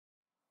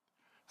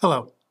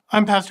Hello,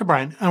 I'm Pastor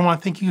Brian, and I want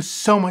to thank you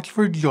so much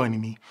for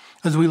joining me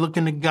as we look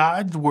into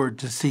God's Word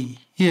to see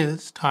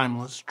His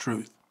timeless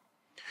truth.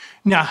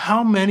 Now,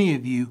 how many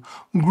of you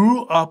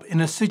grew up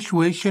in a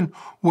situation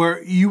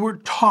where you were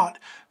taught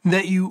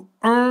that you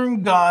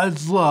earn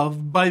God's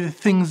love by the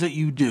things that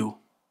you do?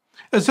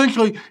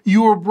 Essentially,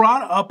 you were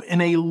brought up in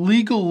a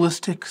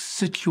legalistic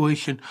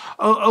situation,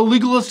 a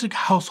legalistic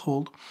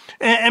household,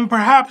 and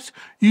perhaps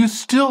you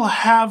still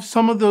have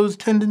some of those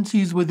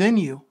tendencies within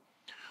you.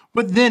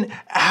 But then,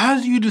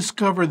 as you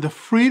discover the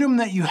freedom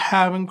that you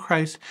have in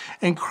Christ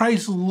and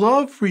Christ's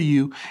love for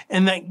you,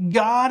 and that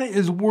God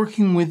is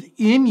working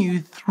within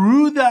you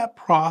through that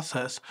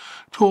process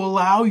to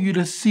allow you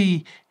to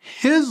see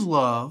His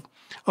love,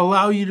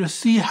 allow you to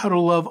see how to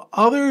love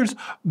others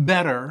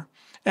better,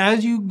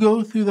 as you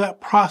go through that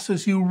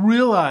process, you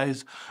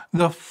realize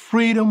the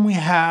freedom we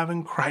have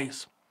in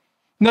Christ.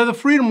 Now, the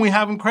freedom we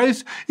have in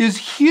Christ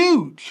is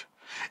huge.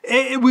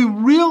 We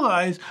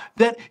realize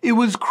that it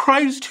was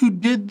Christ who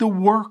did the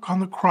work on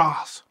the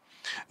cross,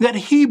 that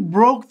He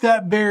broke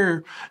that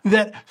barrier,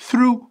 that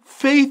through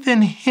faith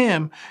in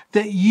Him,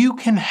 that you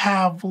can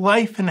have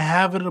life and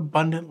have it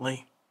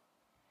abundantly.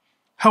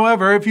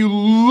 However, if you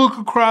look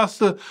across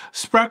the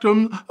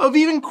spectrum of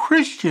even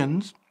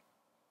Christians,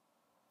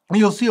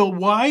 you'll see a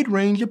wide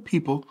range of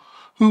people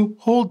who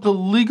hold to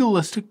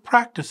legalistic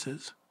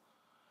practices.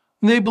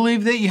 They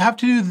believe that you have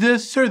to do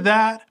this or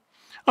that.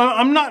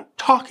 I'm not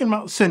talking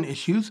about sin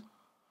issues.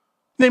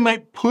 They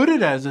might put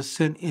it as a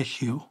sin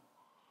issue,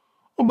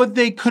 but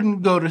they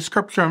couldn't go to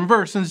scripture and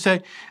verse and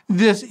say,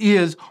 this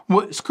is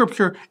what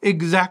scripture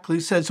exactly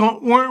says. So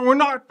we're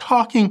not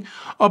talking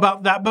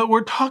about that, but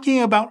we're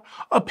talking about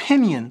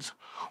opinions.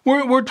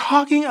 We're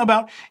talking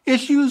about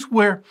issues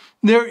where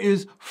there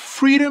is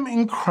freedom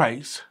in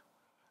Christ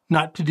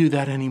not to do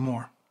that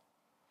anymore.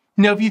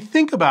 Now, if you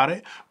think about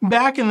it,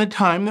 back in the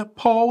time that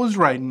Paul was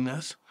writing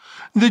this,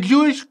 the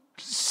Jewish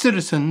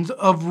citizens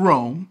of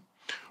Rome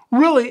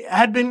really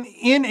had been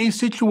in a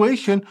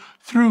situation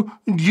through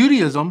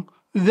Judaism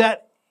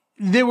that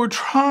they were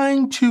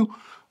trying to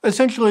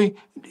essentially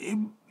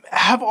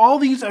have all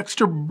these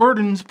extra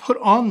burdens put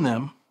on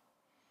them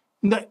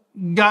that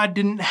God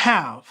didn't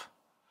have.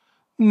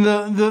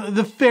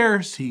 The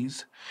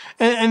Pharisees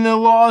and the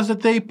laws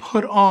that they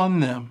put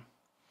on them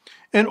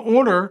in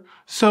order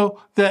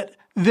so that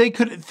they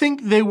could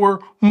think they were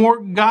more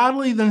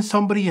godly than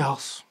somebody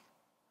else.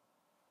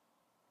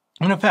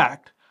 And in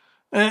fact,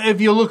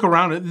 if you look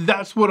around it,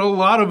 that's what a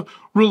lot of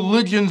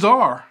religions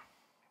are.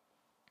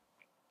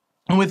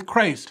 And with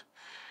Christ,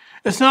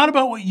 it's not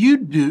about what you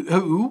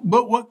do,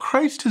 but what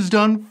Christ has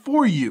done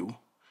for you.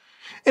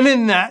 And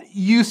in that,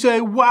 you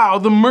say, wow,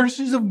 the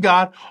mercies of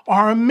God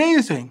are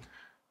amazing.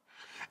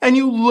 And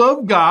you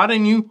love God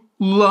and you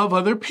love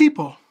other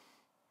people.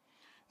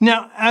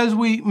 Now, as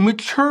we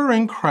mature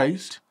in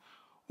Christ,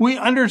 we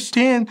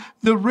understand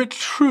the rich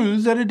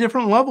truths at a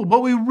different level, but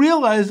we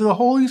realize the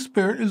Holy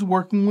Spirit is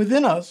working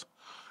within us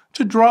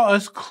to draw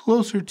us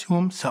closer to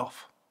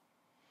Himself.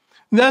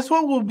 That's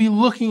what we'll be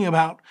looking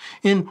about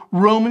in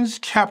Romans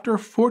chapter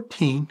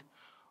 14,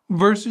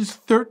 verses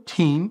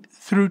 13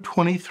 through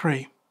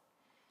 23.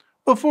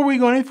 Before we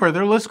go any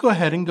further, let's go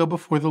ahead and go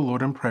before the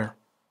Lord in prayer.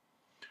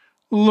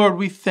 Lord,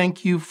 we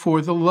thank You for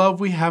the love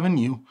we have in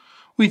You.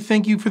 We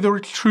thank You for the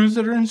rich truths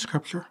that are in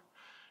Scripture.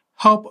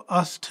 Help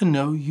us to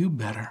know You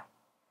better.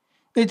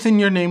 It's in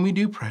Your name we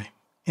do pray.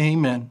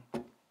 Amen.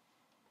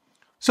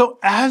 So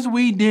as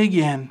we dig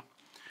in,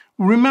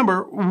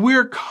 remember,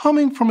 we're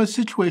coming from a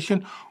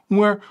situation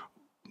where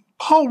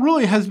Paul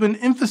really has been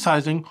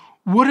emphasizing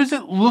what does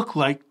it look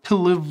like to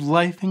live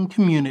life in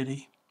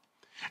community.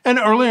 And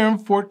earlier in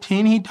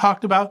 14, he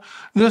talked about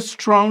the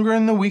stronger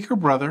and the weaker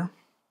brother.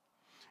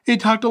 He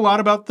talked a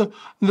lot about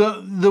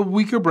the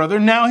weaker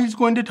brother. Now he's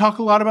going to talk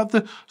a lot about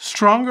the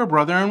stronger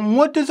brother. And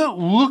what does it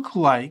look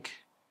like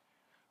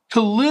to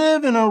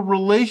live in a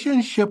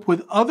relationship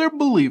with other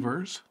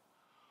believers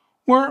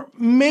where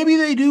maybe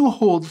they do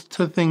hold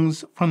to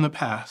things from the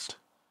past?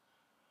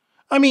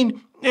 I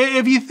mean,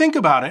 if you think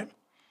about it,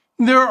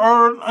 there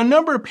are a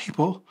number of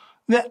people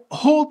that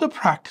hold to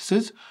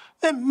practices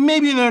that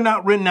maybe they're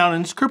not written out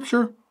in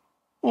Scripture,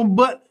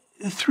 but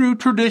through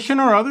tradition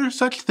or other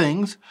such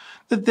things,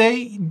 that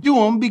they do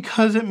them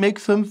because it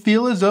makes them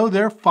feel as though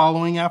they're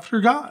following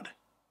after God.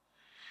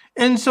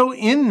 And so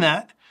in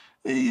that,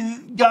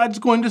 God's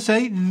going to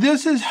say,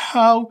 this is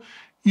how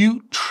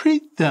you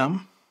treat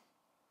them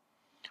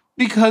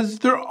because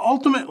they're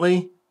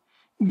ultimately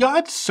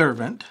God's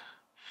servant.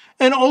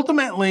 And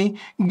ultimately,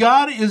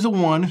 God is the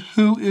one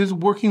who is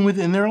working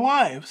within their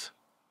lives.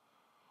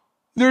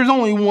 There's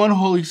only one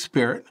Holy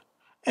Spirit,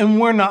 and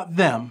we're not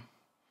them.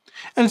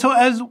 And so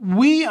as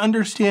we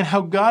understand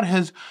how God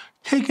has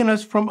taken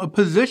us from a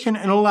position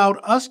and allowed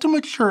us to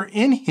mature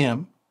in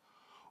Him,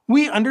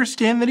 we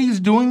understand that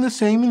He's doing the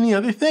same in the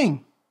other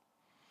thing.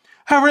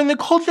 However, in the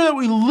culture that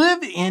we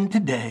live in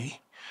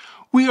today,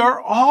 we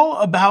are all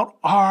about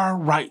our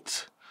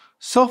rights,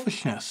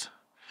 selfishness.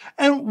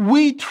 And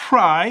we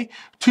try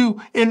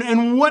to,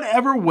 in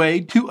whatever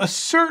way, to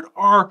assert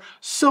our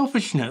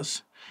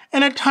selfishness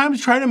and at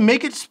times try to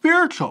make it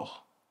spiritual.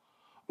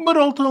 But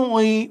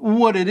ultimately,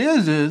 what it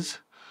is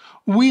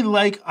we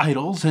like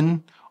idols,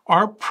 and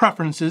our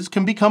preferences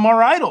can become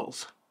our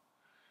idols.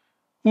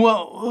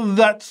 Well,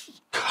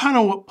 that's kind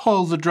of what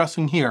Paul's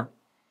addressing here.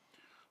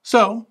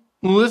 So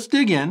let's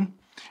dig in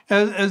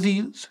as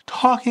he's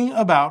talking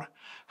about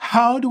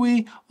how do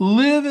we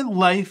live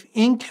life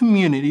in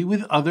community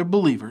with other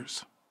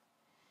believers.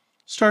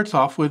 Starts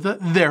off with a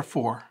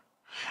therefore.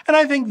 And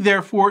I think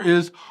therefore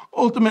is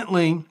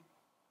ultimately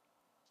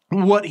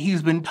what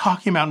he's been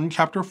talking about in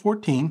chapter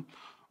 14,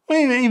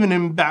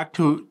 even back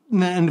to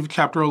the end of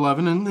chapter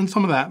 11 and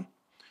some of that.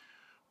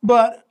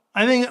 But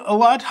I think a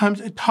lot of times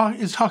it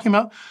is talking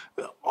about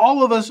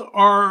all of us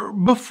are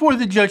before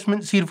the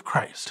judgment seat of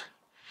Christ.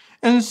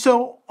 And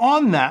so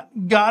on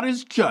that, God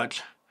is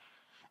judge.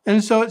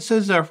 And so it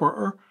says,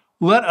 therefore,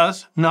 let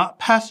us not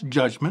pass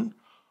judgment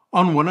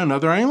on one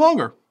another any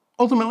longer.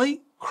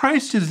 Ultimately,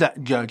 Christ is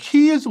that judge.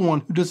 He is the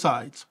one who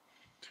decides.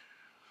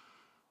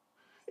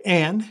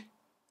 And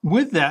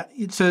with that,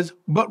 it says,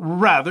 but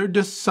rather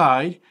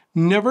decide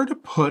never to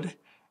put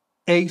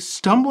a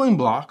stumbling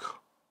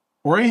block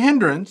or a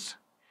hindrance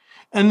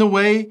in the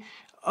way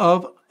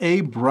of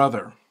a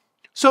brother.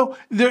 So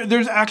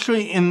there's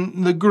actually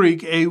in the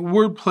Greek a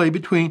wordplay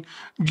between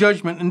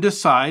judgment and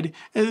decide.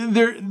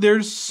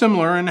 They're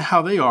similar in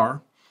how they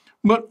are.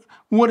 But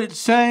what it's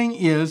saying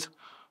is,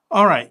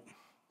 all right,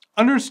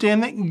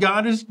 understand that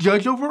God is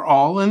judge over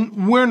all,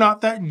 and we're not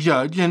that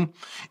judge. And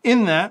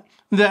in that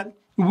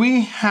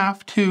we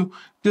have to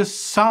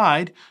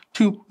decide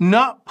to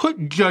not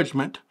put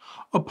judgment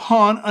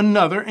upon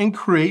another and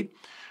create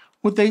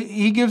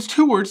he gives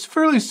two words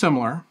fairly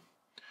similar.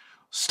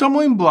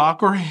 Stumbling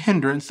block or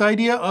hindrance, the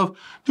idea of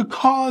to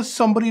cause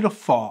somebody to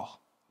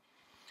fall.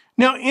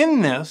 Now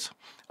in this,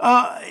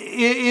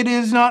 it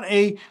is not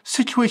a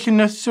situation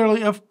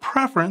necessarily of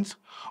preference,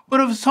 but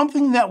of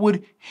something that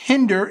would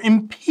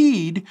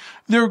impede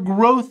their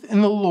growth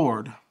in the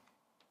Lord.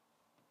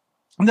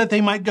 That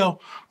they might go,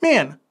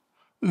 man,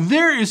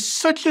 there is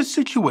such a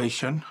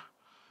situation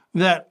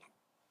that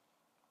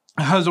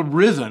has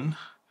arisen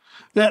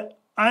that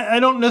I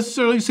don't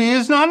necessarily say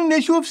is not an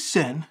issue of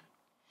sin,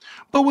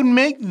 but would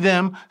make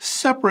them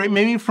separate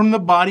maybe from the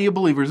body of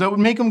believers. That would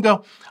make them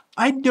go,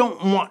 I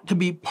don't want to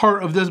be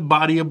part of this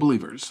body of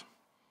believers.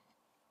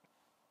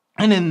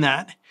 And in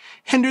that,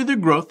 hinder the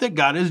growth that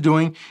God is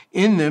doing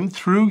in them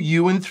through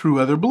you and through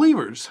other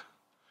believers.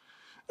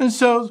 And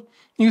so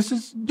he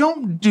says,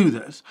 don't do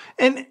this.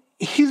 And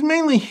he's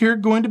mainly here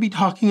going to be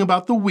talking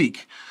about the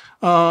weak,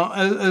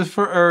 as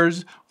far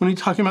as when he's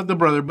talking about the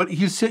brother, but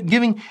he's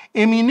giving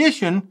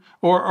ammunition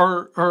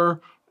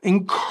or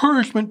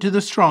encouragement to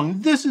the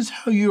strong. This is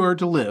how you are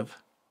to live.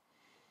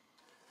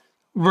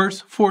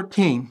 Verse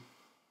 14.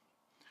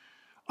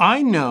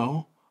 I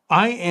know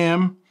I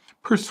am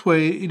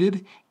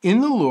persuaded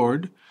in the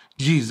Lord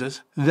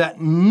Jesus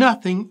that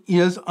nothing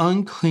is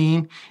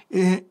unclean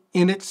in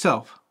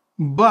itself,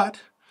 but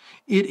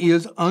it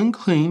is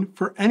unclean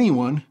for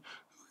anyone who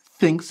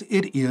thinks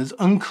it is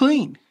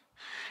unclean.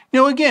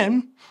 Now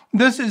again,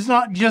 this is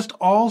not just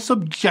all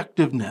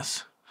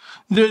subjectiveness.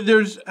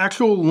 There's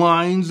actual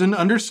lines and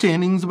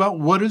understandings about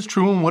what is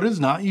true and what is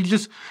not. You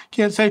just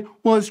can't say,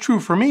 well, it's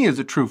true for me. Is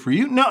it true for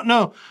you?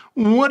 No.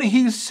 What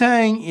he's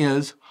saying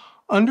is,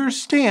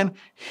 understand,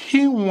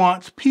 he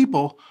wants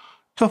people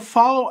to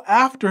follow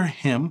after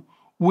him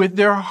with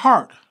their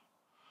heart.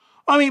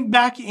 I mean,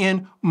 back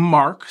in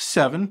Mark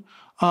 7,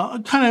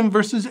 kind of in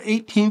verses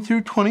 18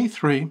 through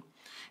 23,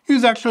 he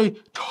was actually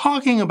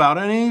talking about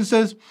it, and he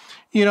says,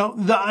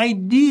 the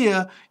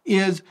idea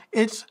is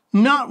it's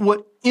not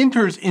what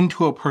enters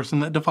into a person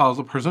that defiles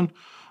a person,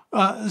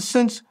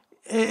 since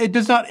it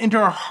does not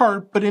enter our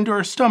heart, but into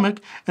our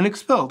stomach and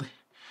expelled.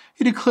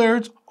 He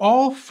declares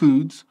all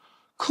foods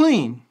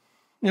clean.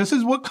 It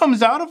says what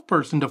comes out of a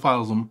person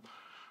defiles them.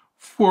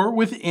 For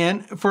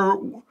within,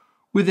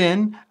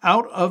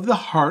 out of the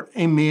heart,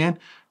 a man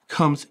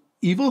comes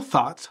evil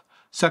thoughts,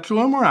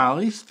 sexual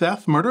immorality,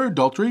 theft, murder,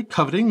 adultery,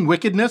 coveting,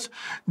 wickedness,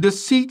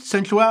 deceit,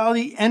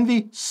 sensuality,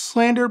 envy,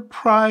 slander,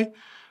 pride,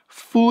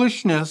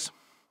 foolishness.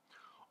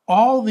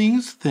 All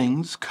these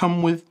things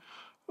come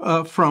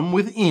from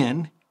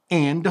within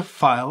and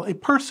defile a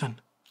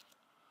person.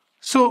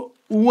 So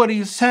what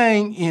he's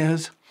saying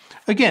is,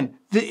 again,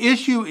 the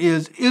issue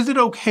is it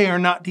okay or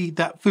not to eat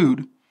that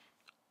food?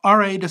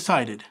 Already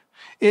decided.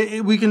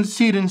 We can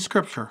see it in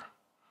Scripture.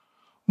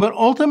 But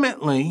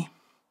ultimately,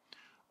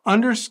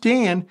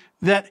 understand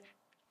that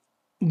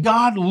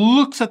God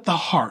looks at the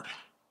heart.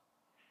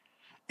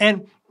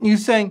 And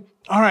he's saying,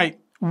 all right,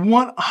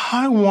 what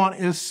I want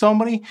is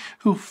somebody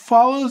who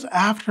follows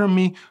after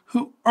me,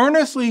 who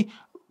earnestly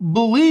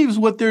believes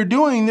what they're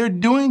doing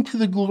to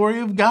the glory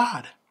of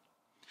God.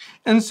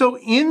 And so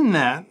in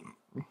that,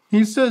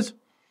 he says,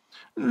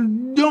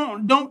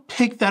 don't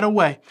take that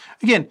away.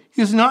 Again,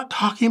 he's not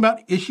talking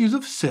about issues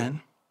of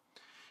sin.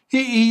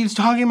 He's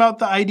talking about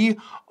the idea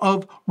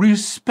of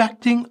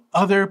respecting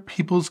other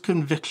people's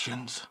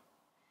convictions.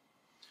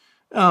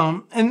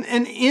 And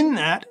in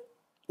that,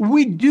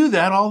 we do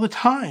that all the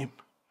time.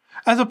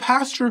 As a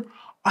pastor,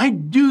 I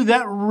do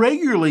that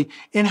regularly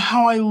in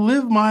how I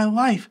live my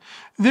life.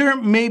 There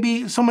may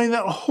be somebody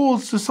that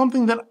holds to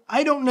something that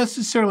I don't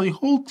necessarily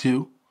hold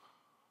to,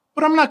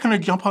 but I'm not going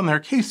to jump on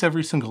their case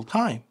every single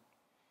time.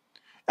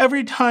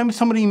 Every time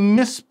somebody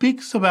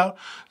misspeaks about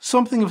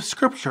something of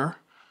Scripture,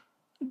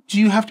 do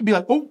you have to be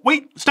like, oh,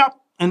 wait,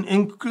 stop,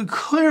 and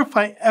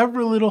clarify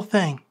every little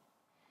thing?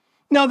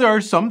 Now, there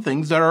are some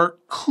things that are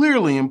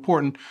clearly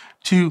important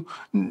to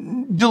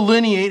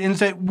delineate and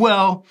say,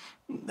 well,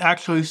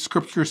 actually,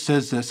 Scripture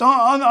says this.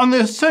 On the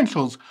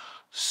essentials,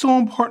 so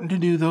important to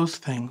do those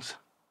things.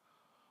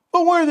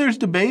 But where there's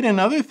debate and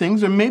other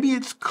things, or maybe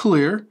it's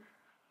clear,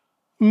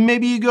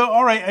 maybe you go,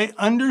 all right, I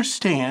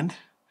understand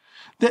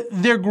that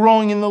they're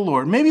growing in the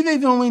Lord. Maybe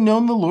they've only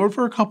known the Lord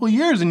for a couple of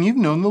years, and you've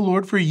known the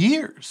Lord for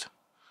years.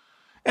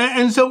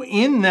 And so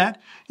in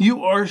that,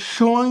 you are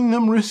showing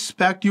them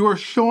respect, you are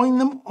showing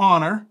them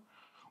honor,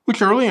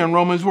 which early in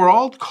Romans we're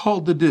all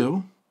called to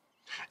do,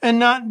 and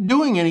not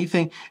doing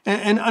anything,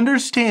 and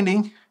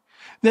understanding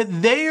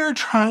that they are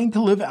trying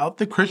to live out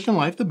the Christian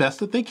life the best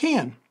that they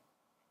can.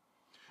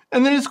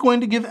 And then it's going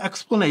to give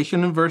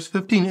explanation in verse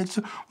 15. It's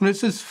when it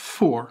says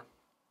for.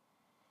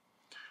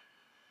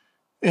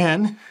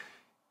 And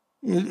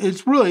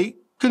it's really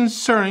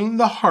concerning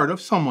the heart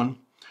of someone.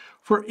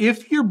 For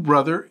if your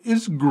brother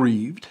is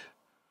grieved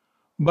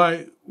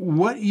by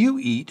what you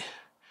eat,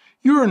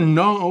 you are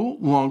no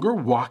longer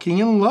walking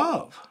in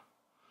love.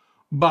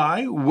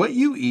 By what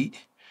you eat,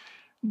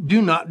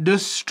 do not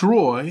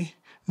destroy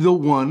the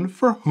one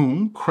for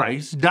whom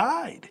Christ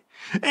died.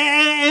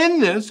 And in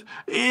this,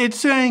 it's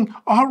saying,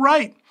 all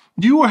right,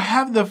 you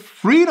have the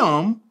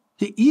freedom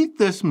to eat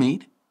this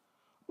meat,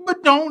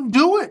 but don't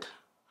do it.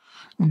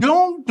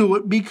 Don't do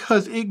it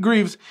because it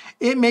grieves,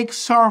 it makes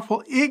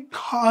sorrowful, it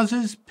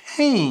causes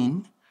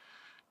pain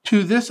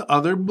to this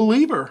other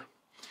believer.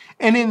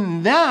 And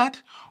in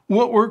that,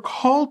 what we're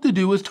called to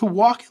do is to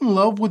walk in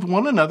love with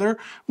one another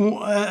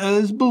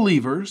as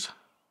believers.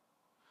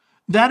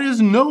 That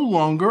is no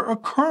longer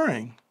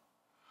occurring.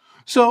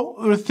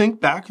 So think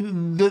back,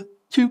 the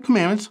 2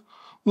 commandments,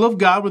 love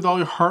God with all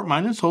your heart,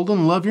 mind, and soul,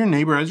 and love your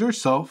neighbor as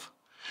yourself.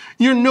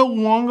 You're no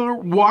longer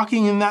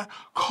walking in that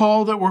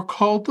call that we're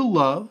called to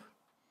love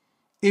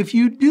if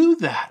you do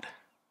that.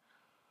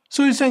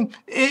 So he's saying,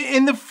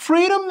 in the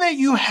freedom that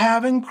you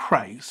have in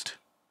Christ,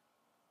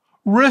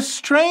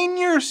 restrain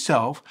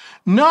yourself,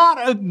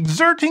 not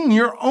exerting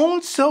your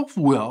own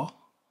self-will,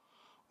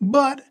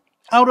 but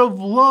out of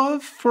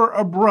love for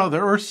a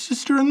brother or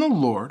sister in the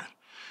Lord,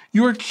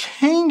 you're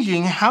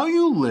changing how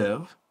you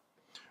live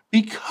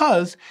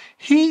because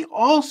he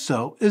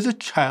also is a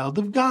child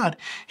of God.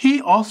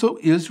 He also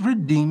is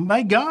redeemed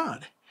by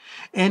God.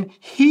 And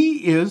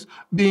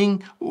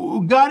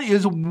God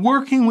is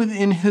working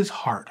within his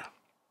heart.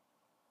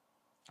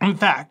 In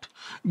fact,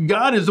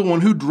 God is the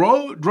one who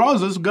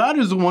draws us. God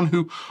is the one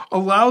who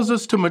allows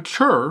us to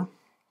mature.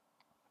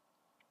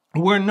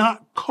 We're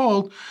not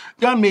called.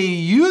 God may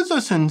use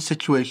us in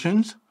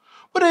situations,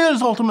 but it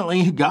is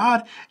ultimately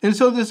God. And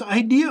so this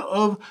idea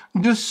of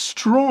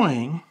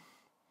destroying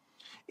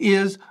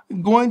is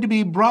going to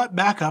be brought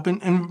back up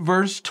in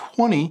verse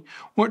 20,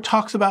 where it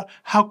talks about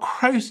how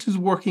Christ is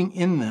working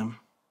in them.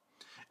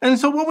 And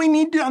so what we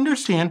need to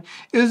understand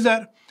is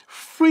that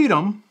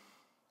freedom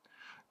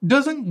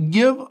doesn't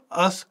give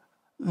us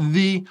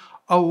the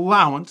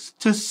allowance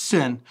to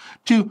sin,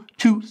 to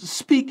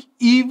speak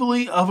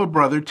evilly of a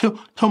brother, to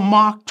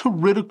mock, to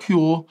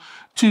ridicule,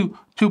 to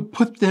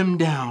put them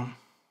down.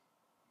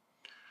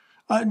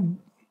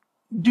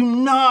 Do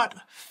not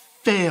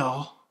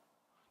fail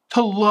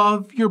to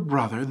love your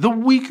brother, the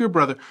weaker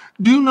brother.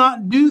 Do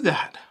not do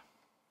that.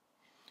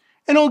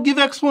 And I'll give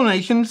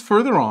explanations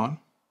further on.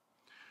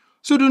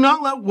 So do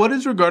not let what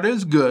is regarded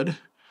as good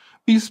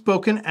be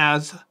spoken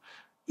as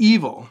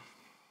evil.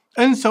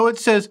 And so it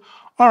says,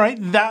 all right,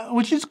 that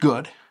which is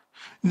good,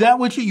 that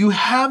which you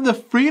have the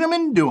freedom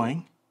in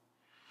doing,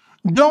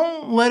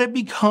 don't let it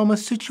become a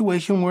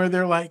situation where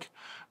they're like,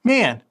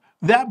 man,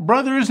 that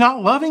brother is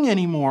not loving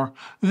anymore.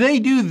 They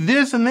do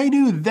this and they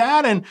do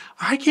that, and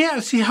I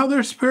can't see how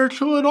they're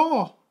spiritual at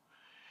all.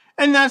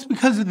 And that's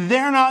because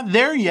they're not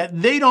there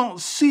yet. They don't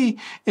see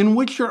in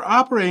which you're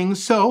operating,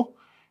 so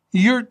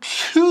you're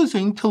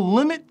choosing to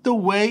limit the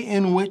way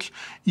in which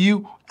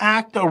you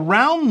act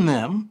around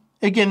them.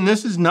 Again,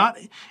 this is not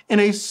in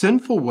a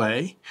sinful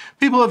way.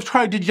 People have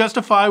tried to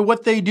justify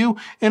what they do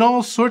in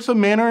all sorts of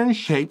manner and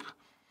shape,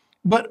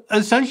 but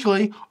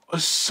essentially,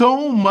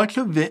 so much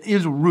of it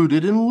is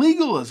rooted in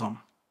legalism.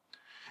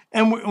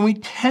 And we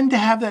tend to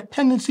have that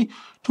tendency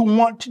to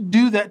want to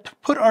do that, to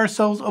put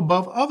ourselves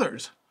above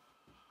others.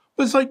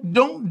 But it's like,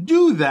 don't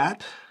do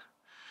that,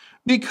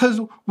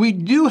 because we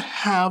do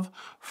have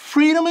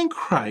freedom in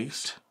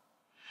Christ,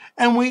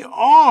 and we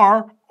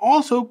are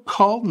also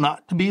called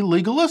not to be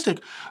legalistic.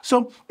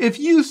 So if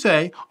you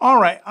say, all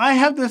right, I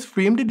have this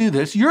freedom to do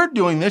this, you're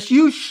doing this,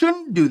 you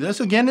shouldn't do this.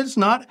 Again, it's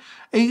not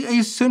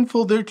a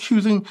sinful, they're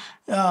choosing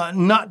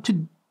not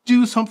to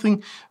do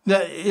something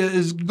that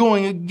is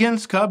going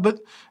against God, but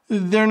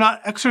they're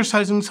not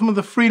exercising some of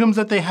the freedoms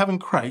that they have in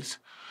Christ.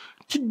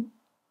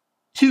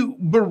 To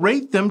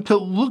berate them, to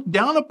look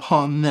down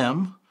upon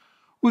them,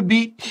 would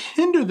be to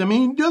hinder them.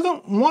 And he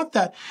doesn't want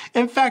that.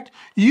 In fact,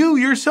 you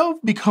yourself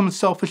become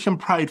selfish and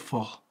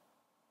prideful.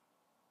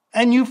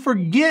 And you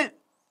forget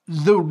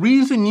the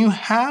reason you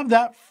have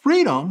that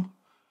freedom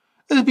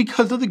is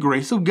because of the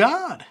grace of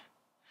God.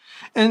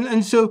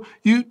 And so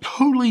you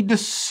totally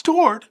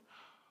distort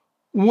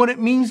what it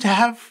means to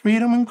have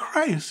freedom in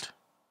Christ.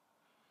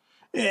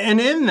 And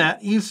in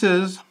that, he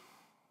says,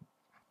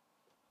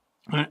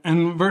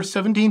 in verse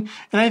 17,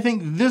 and I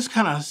think this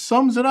kind of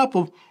sums it up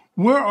of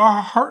where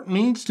our heart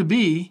needs to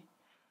be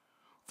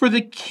for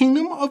the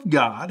kingdom of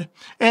God.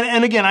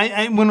 And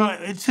again, when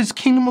it says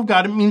kingdom of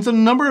God, it means a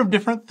number of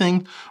different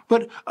things,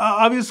 but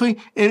obviously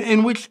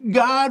in which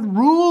God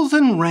rules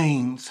and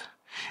reigns.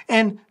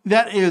 And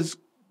that is,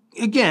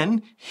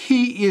 again,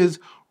 he is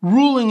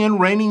ruling and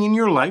reigning in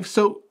your life.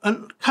 So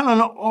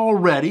kind of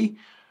already,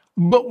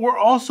 but we're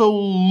also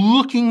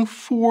looking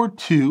forward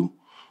to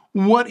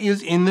what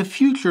is in the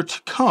future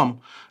to come.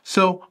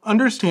 So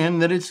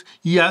understand that it's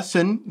yes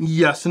and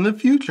yes in the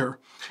future.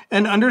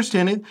 And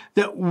understanding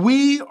that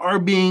we are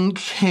being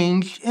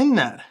changed in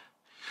that.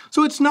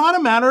 So it's not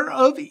a matter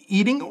of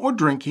eating or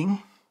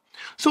drinking.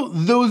 So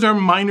those are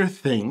minor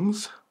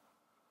things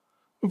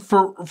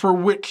for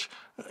which,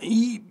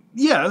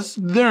 yes,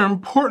 they're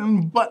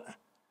important, but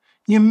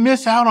you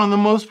miss out on the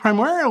most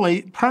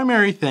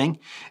primary thing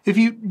if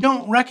you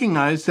don't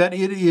recognize that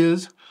it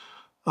is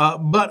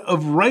but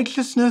of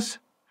righteousness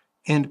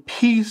and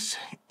peace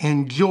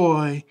and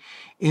joy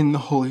in the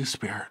Holy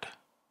Spirit.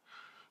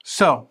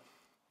 So,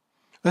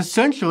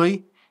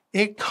 essentially,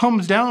 it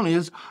comes down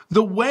is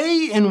the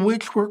way in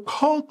which we're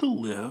called to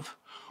live.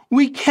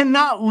 We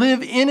cannot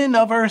live in and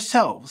of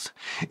ourselves.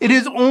 It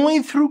is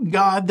only through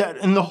God that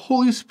and the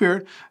Holy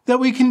Spirit that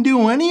we can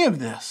do any of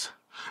this.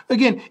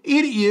 Again,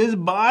 it is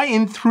by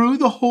and through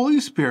the Holy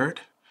Spirit,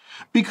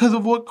 because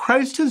of what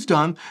Christ has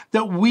done,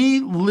 that we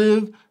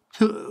live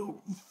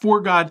for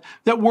God,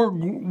 that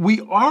we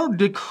are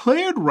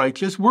declared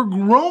righteous. We're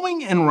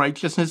growing in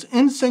righteousness,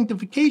 in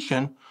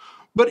sanctification.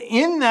 But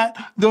in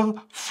that, the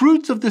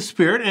fruits of the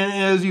Spirit, and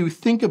as you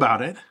think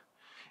about it,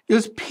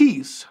 is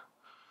peace,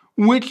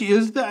 which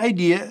is the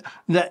idea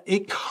that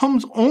it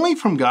comes only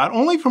from God.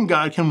 Only from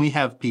God can we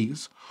have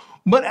peace.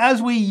 But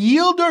as we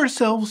yield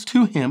ourselves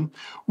to him,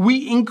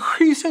 we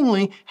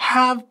increasingly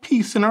have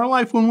peace in our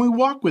life when we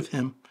walk with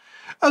him,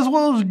 as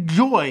well as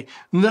joy,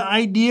 the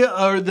idea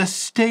or the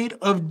state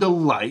of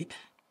delight.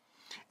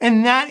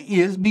 And that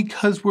is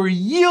because we're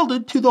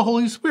yielded to the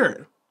Holy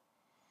Spirit.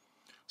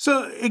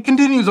 So it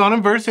continues on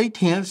in verse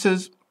 18. It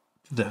says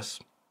this.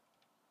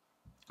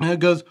 And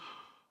it goes,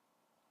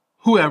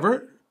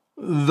 whoever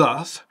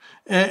thus,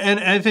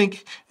 and I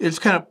think it's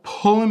kind of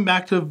pulling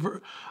back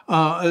to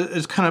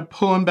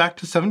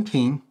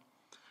 17,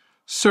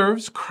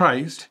 serves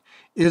Christ,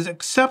 is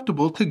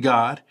acceptable to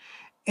God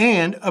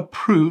and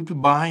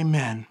approved by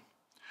men.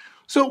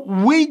 So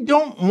we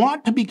don't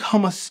want to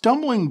become a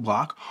stumbling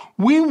block.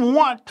 We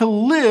want to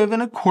live in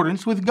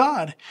accordance with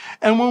God.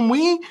 And when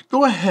we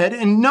go ahead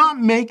and not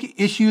make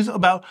issues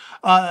about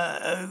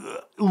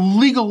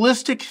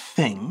legalistic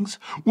things,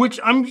 which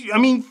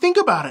think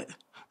about it.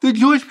 The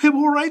Jewish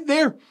people were right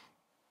there.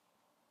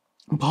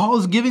 Paul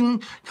is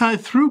giving kind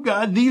of through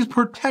God these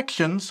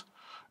protections.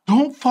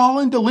 Don't fall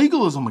into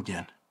legalism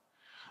again.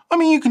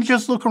 You can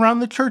just look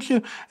around the church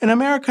in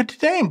America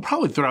today and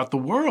probably throughout the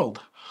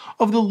world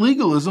of the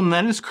legalism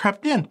that has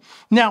crept in.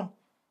 Now,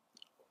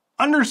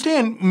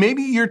 understand,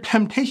 maybe your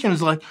temptation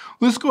is like,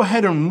 let's go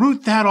ahead and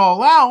root that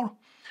all out.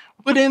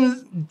 But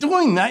in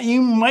doing that,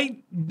 you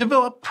might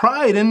develop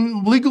pride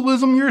and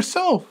legalism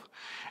yourself.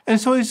 And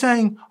so he's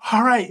saying,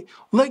 all right,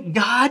 let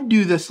God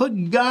do this.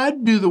 Let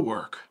God do the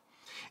work.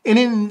 And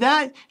in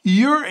that,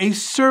 you're a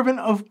servant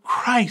of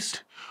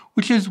Christ,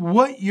 which is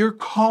what you're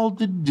called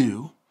to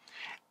do.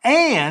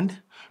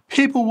 And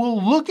people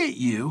will look at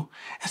you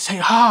and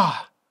say,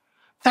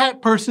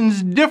 that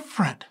person's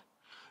different.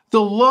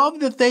 The love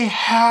that they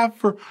have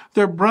for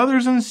their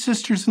brothers and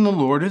sisters in the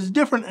Lord is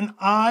different, and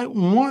I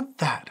want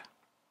that.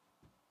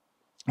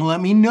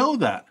 Let me know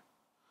that.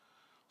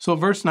 So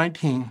verse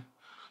 19,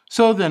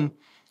 so then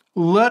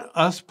let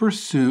us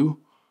pursue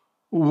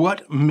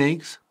what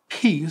makes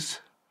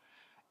peace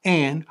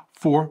and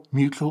for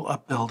mutual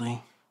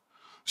upbuilding.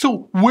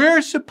 So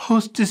we're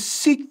supposed to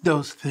seek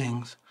those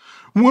things.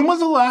 When was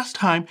the last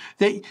time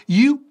that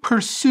you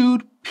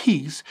pursued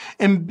peace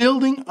and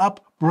building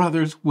up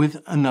brothers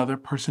with another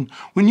person?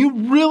 When you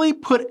really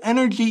put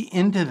energy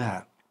into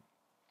that?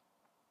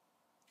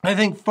 I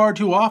think far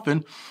too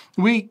often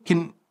we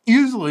can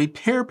easily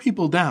tear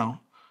people down.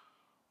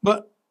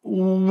 But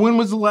when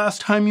was the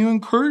last time you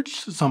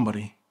encouraged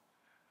somebody?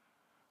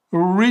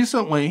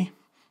 Recently,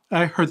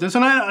 I heard this,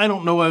 and I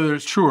don't know whether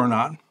it's true or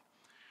not.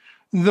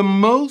 The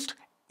most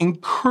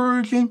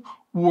encouraging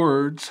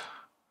words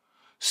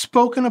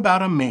spoken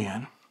about a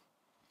man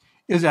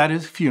is at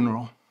his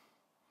funeral.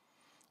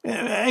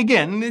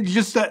 Again, it's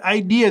just that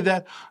idea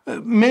that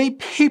many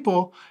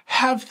people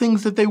have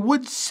things that they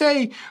would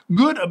say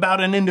good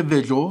about an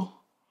individual,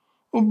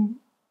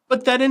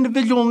 but that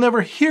individual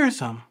never hears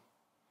them.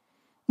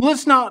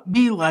 Let's not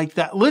be like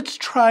that. Let's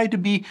try to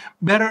be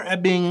better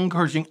at being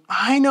encouraging.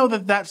 I know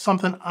that that's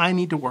something I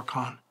need to work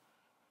on.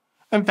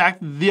 In fact,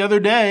 the other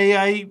day,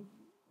 I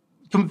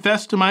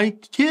confessed to my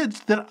kids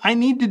that I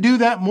need to do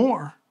that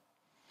more.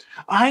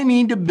 I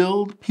need to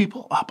build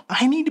people up.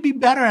 I need to be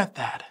better at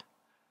that.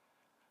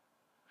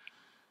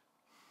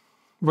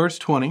 Verse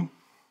 20,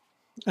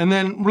 and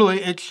then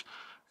really it's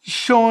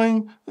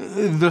showing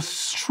the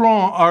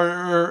strong,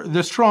 or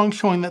the strong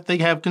showing that they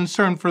have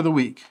concern for the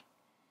weak.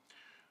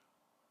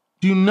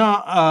 Do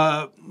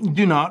not,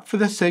 for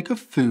the sake of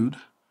food,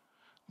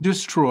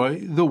 destroy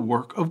the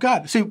work of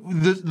God. See,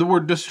 the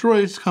word destroy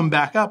has come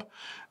back up.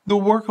 The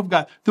work of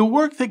God, the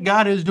work that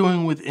God is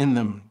doing within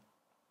them,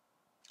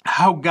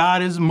 how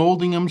God is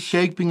molding them,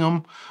 shaping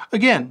them.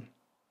 Again,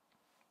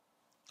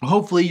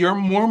 hopefully you're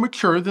more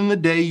mature than the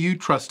day you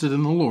trusted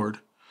in the Lord.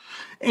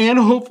 And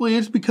hopefully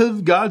it's because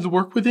of God's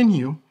work within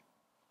you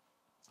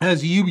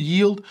as you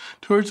yield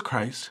towards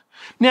Christ.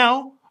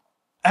 Now,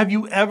 have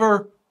you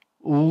ever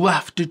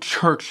left a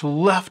church,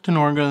 left an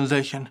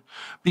organization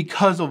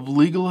because of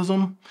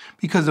legalism,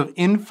 because of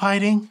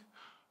infighting?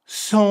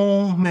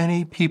 So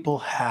many people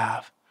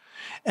have.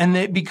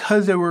 And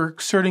because they were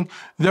asserting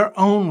their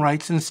own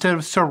rights instead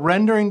of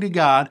surrendering to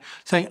God,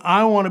 saying,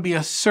 I want to be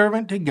a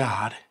servant to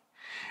God.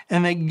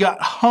 And they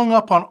got hung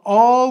up on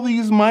all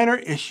these minor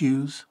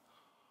issues,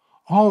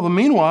 all the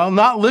meanwhile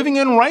not living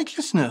in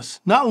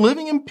righteousness, not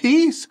living in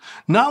peace,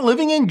 not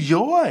living in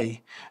joy.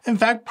 In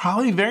fact,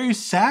 probably very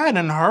sad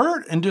and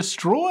hurt and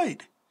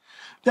destroyed.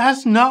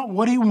 That's not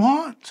what he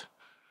wants.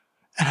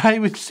 And I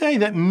would say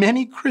that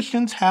many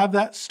Christians have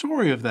that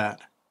story of that.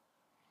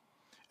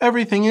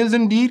 Everything is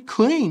indeed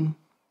clean.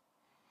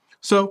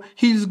 So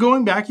he's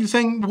going back, he's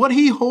saying what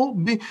he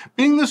holds,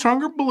 being the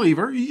stronger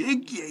believer,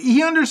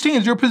 he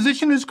understands your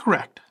position is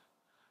correct.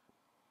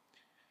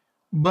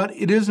 But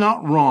it is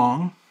not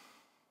wrong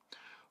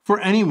for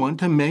anyone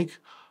to make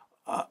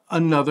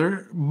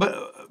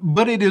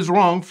but it is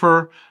wrong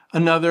for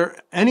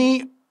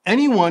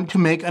anyone to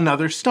make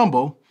another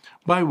stumble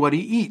by what he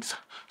eats.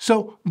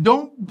 So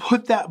don't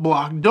put that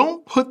block,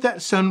 don't put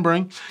that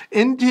stumbling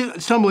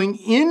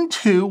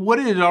into what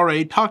it had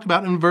already talked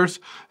about in verse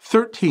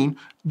 13.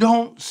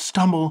 Don't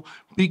stumble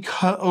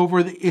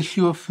over the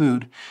issue of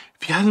food.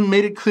 If he hasn't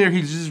made it clear,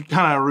 he's just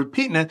kind of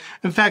repeating it.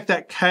 In fact,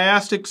 that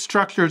chiastic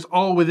structure is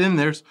all within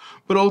there,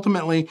 but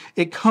ultimately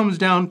it comes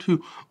down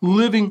to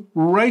living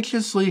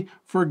righteously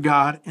for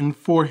God and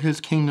for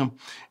his kingdom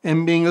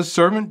and being a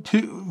servant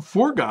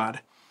for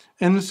God.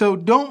 And so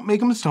don't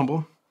make him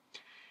stumble.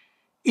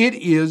 It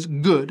is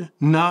good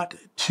not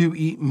to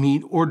eat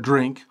meat or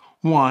drink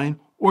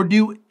wine or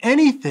do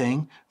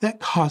anything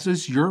that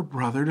causes your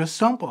brother to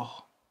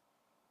stumble.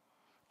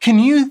 Can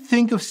you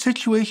think of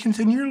situations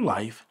in your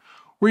life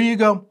where you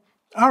go,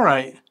 all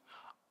right,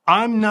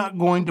 I'm not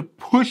going to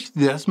push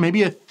this,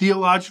 maybe a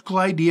theological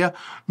idea,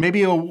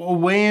 maybe a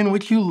way in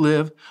which you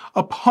live,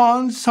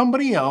 upon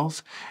somebody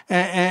else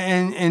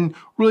and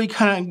really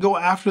kind of go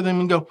after them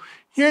and go,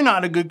 you're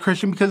not a good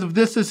Christian because of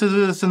this,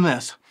 and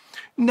this.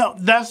 No,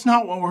 that's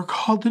not what we're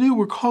called to do.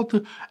 We're called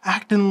to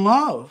act in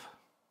love.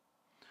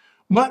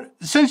 But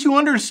since you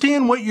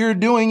understand what you're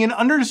doing and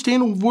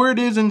understand where it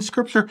is in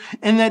Scripture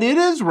and that it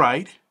is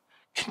right,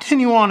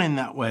 continue on in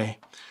that way.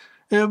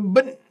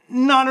 But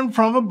not in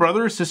front of a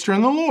brother or sister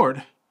in the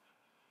Lord.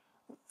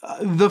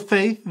 The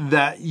faith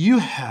that you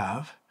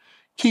have,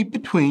 keep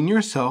between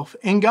yourself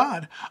and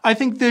God. I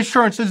think the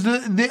assurance is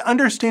the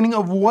understanding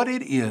of what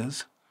it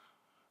is.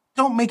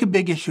 Don't make a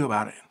big issue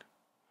about it.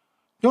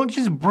 Don't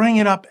just bring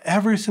it up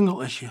every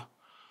single issue.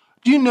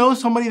 Do you know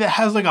somebody that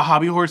has like a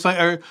hobby horse,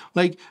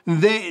 like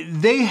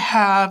they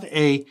have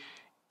a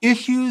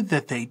issue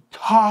that they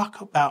talk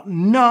about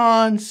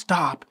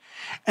nonstop,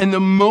 and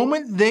the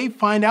moment they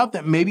find out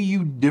that maybe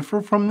you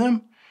differ from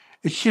them,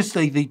 it's just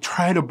like they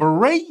try to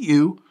berate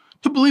you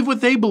to believe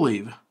what they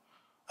believe.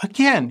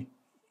 Again,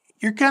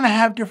 you're going to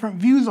have different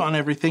views on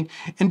everything,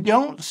 and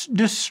don't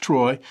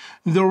destroy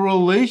the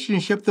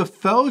relationship, the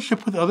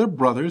fellowship with other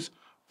brothers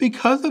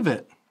because of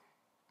it.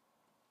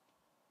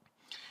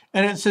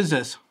 And it says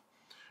this,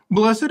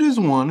 blessed is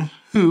one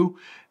who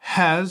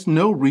has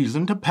no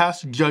reason to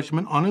pass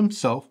judgment on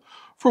himself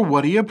for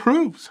what he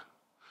approves.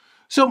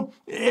 So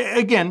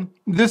again,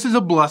 this is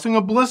a blessing.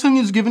 A blessing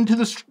is given to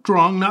the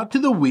strong, not to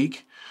the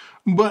weak,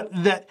 but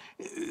that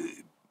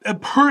a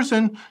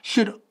person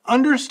should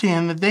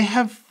understand that they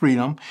have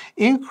freedom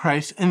in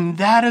Christ, and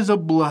that is a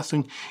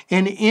blessing.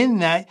 And in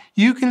that,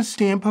 you can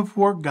stand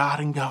before God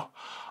and go,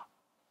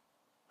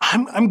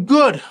 I'm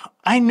good.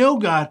 I know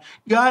God.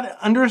 God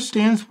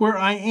understands where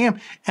I am,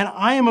 and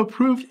I am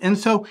approved. And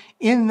so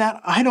in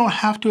that, I don't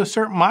have to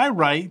assert my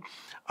right.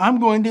 I'm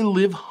going to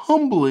live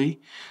humbly,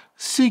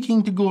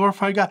 seeking to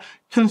glorify God,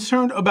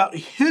 concerned about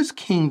his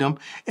kingdom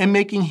and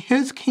making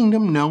his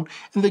kingdom known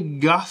and the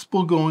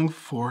gospel going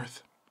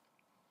forth.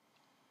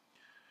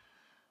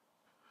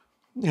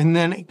 And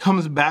then it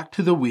comes back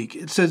to the weak.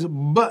 It says,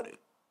 but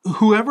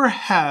whoever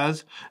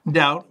has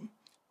doubt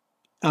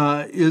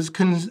is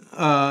commended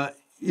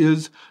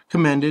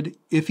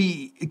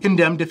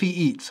condemned if he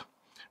eats,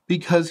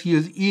 because he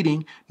is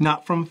eating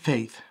not from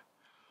faith.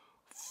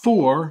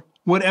 For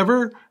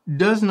whatever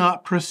does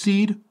not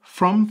proceed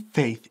from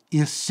faith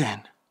is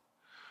sin.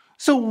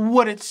 So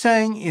what it's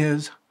saying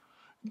is,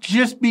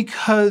 just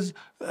because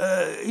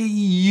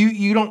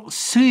you don't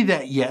see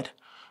that yet,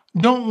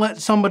 don't let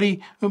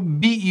somebody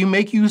beat you,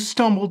 make you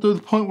stumble to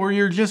the point where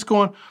you're just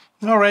going,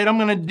 all right, I'm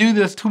going to do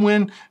this to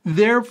win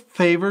their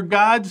favor,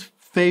 God's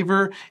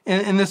favor,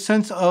 in the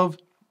sense of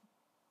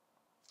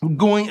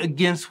going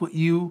against what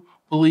you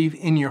believe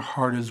in your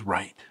heart is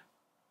right.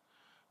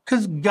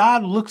 Because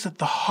God looks at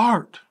the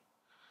heart.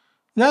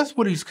 That's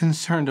what he's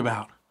concerned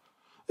about.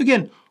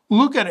 Again,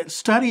 look at it,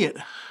 study it.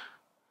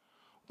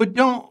 But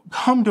don't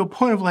come to a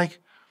point of like,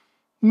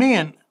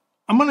 man,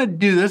 I'm going to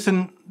do this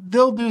and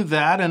they'll do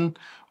that, and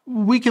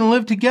we can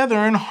live together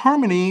in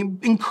harmony,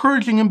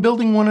 encouraging and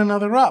building one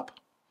another up.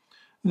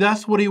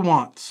 That's what he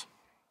wants.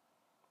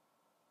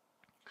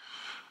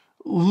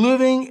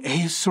 Living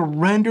a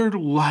surrendered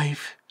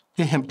life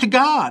to him, to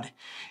God,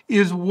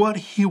 is what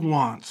he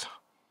wants.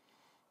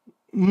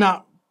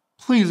 Not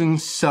pleasing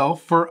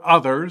self for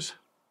others.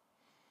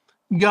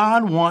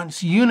 God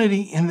wants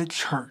unity in the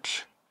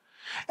church.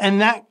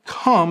 And that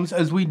comes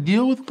as we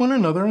deal with one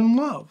another in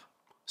love.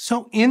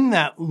 So in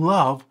that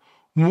love,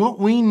 what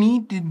we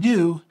need to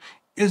do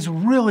is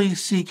really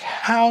seek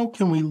how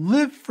can we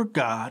live for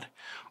God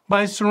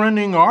by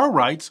surrendering our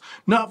rights,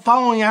 not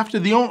following after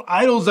the own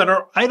idols that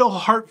our idol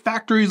heart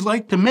factories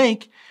like to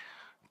make,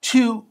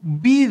 to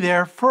be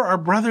there for our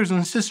brothers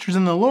and sisters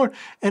in the Lord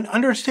and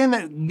understand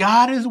that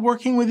God is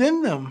working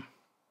within them.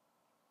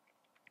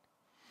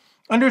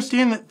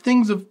 Understand that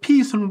things of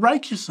peace and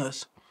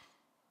righteousness,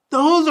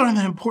 those are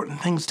the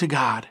important things to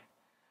God.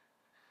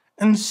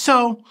 And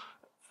so,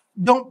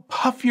 don't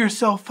puff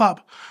yourself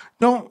up.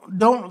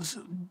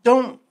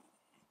 Don't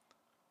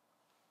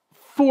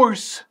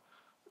force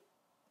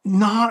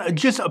not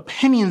just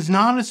opinions,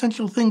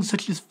 non-essential things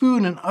such as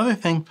food and other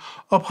things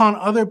upon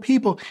other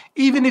people,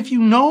 even if you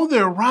know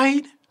they're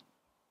right.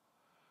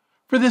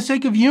 For the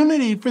sake of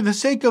unity, for the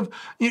sake of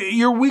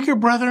your weaker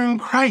brother in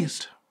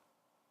Christ,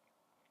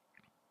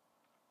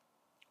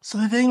 so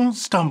that they don't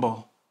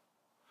stumble.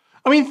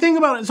 I mean, think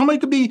about it.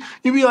 Somebody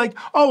you'd be like,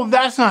 oh,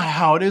 that's not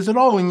how it is at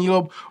all. And you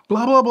go,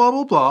 blah, blah, blah,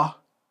 blah, blah.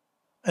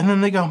 And then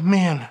they go,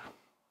 man,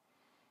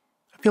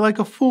 I feel like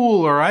a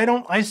fool, or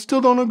I still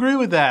don't agree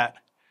with that.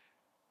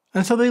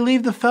 And so they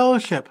leave the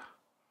fellowship.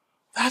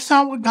 That's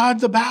not what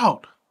God's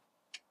about.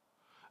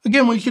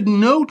 Again, we should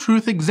know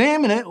truth,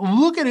 examine it,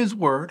 look at his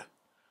word,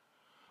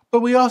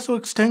 but we also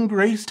extend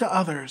grace to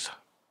others.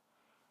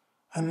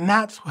 And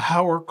that's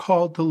how we're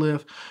called to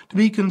live, to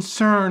be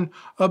concerned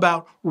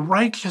about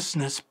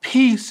righteousness,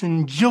 peace,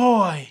 and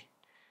joy.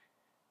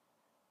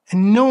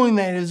 And knowing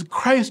that it is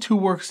Christ who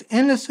works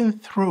in us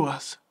and through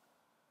us.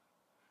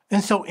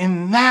 And so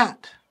in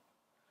that,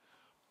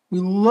 we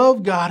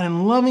love God,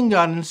 and loving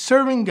God and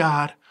serving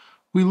God,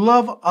 we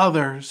love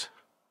others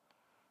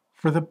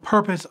for the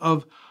purpose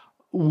of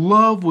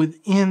love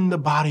within the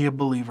body of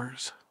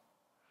believers.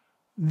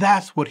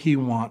 That's what he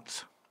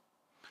wants.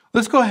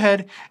 Let's go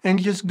ahead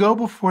and just go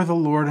before the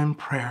Lord in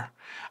prayer,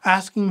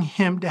 asking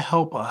him to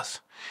help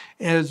us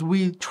as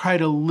we try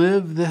to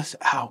live this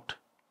out.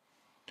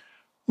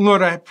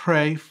 Lord, I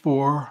pray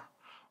for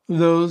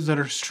those that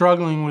are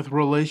struggling with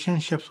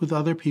relationships with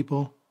other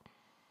people.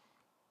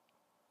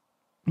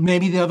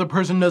 Maybe the other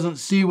person doesn't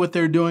see what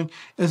they're doing,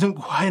 isn't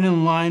quite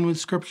in line with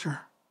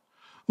Scripture.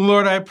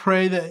 Lord, I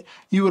pray that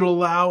you would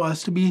allow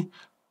us to be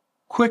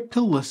quick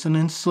to listen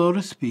and slow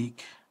to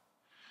speak,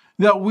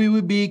 that we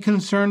would be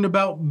concerned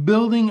about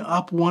building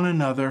up one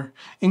another,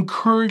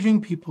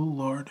 encouraging people,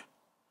 Lord.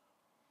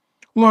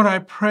 Lord, I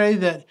pray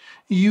that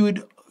you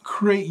would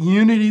create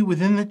unity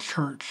within the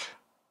church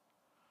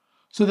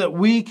so that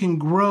we can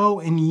grow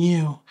in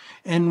you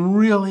and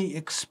really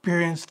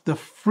experience the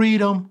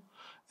freedom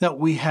that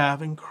we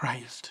have in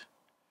Christ.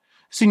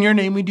 It's in your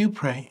name we do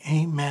pray.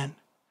 Amen.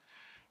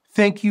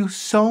 Thank you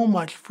so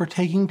much for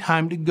taking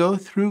time to go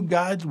through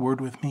God's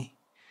word with me,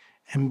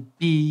 and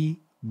be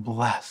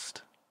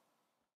blessed.